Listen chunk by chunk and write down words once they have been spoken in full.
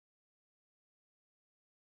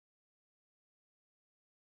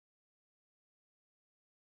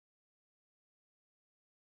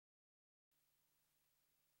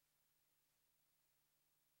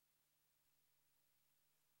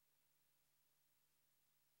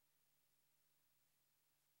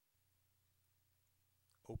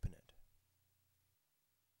Open it.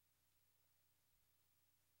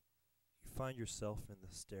 You find yourself in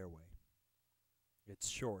the stairway. It's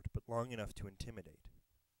short, but long enough to intimidate.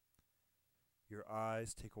 Your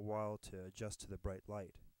eyes take a while to adjust to the bright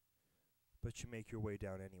light, but you make your way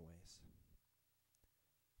down anyways.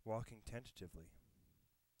 Walking tentatively,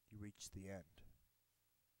 you reach the end.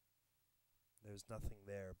 There's nothing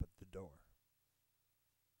there but the door.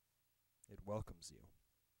 It welcomes you.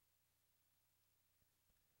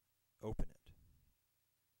 Open it.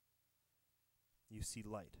 You see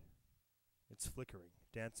light. It's flickering,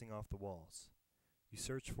 dancing off the walls. You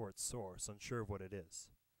search for its source, unsure of what it is.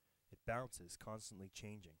 It bounces, constantly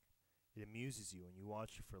changing. It amuses you and you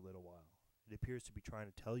watch it for a little while. It appears to be trying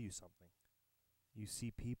to tell you something. You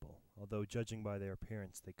see people, although judging by their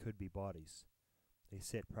appearance they could be bodies. They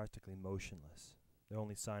sit practically motionless. Their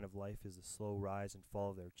only sign of life is the slow rise and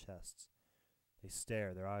fall of their chests. They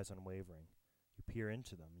stare, their eyes unwavering. You peer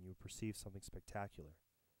into them and you perceive something spectacular.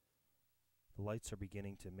 The lights are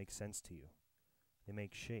beginning to make sense to you. They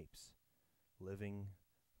make shapes, living,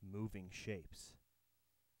 moving shapes.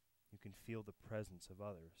 You can feel the presence of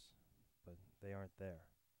others, but they aren't there.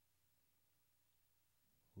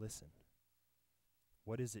 Listen.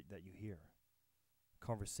 What is it that you hear?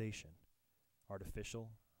 Conversation.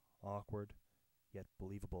 Artificial, awkward, yet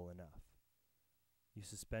believable enough. You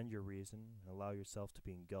suspend your reason and allow yourself to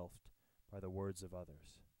be engulfed by the words of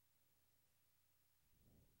others.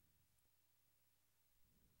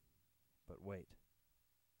 But wait.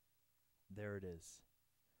 There it is.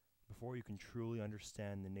 Before you can truly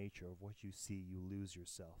understand the nature of what you see, you lose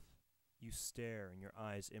yourself. You stare and your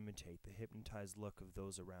eyes imitate the hypnotized look of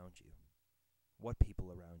those around you. What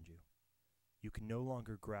people around you? You can no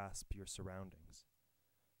longer grasp your surroundings.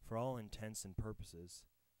 For all intents and purposes,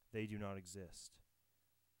 they do not exist.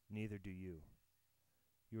 Neither do you.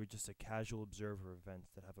 You are just a casual observer of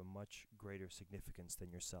events that have a much greater significance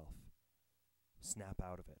than yourself. Snap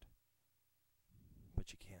out of it.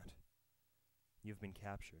 But you can't. You've been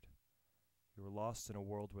captured. You are lost in a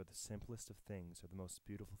world where the simplest of things are the most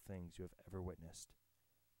beautiful things you have ever witnessed.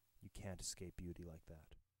 You can't escape beauty like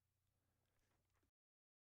that.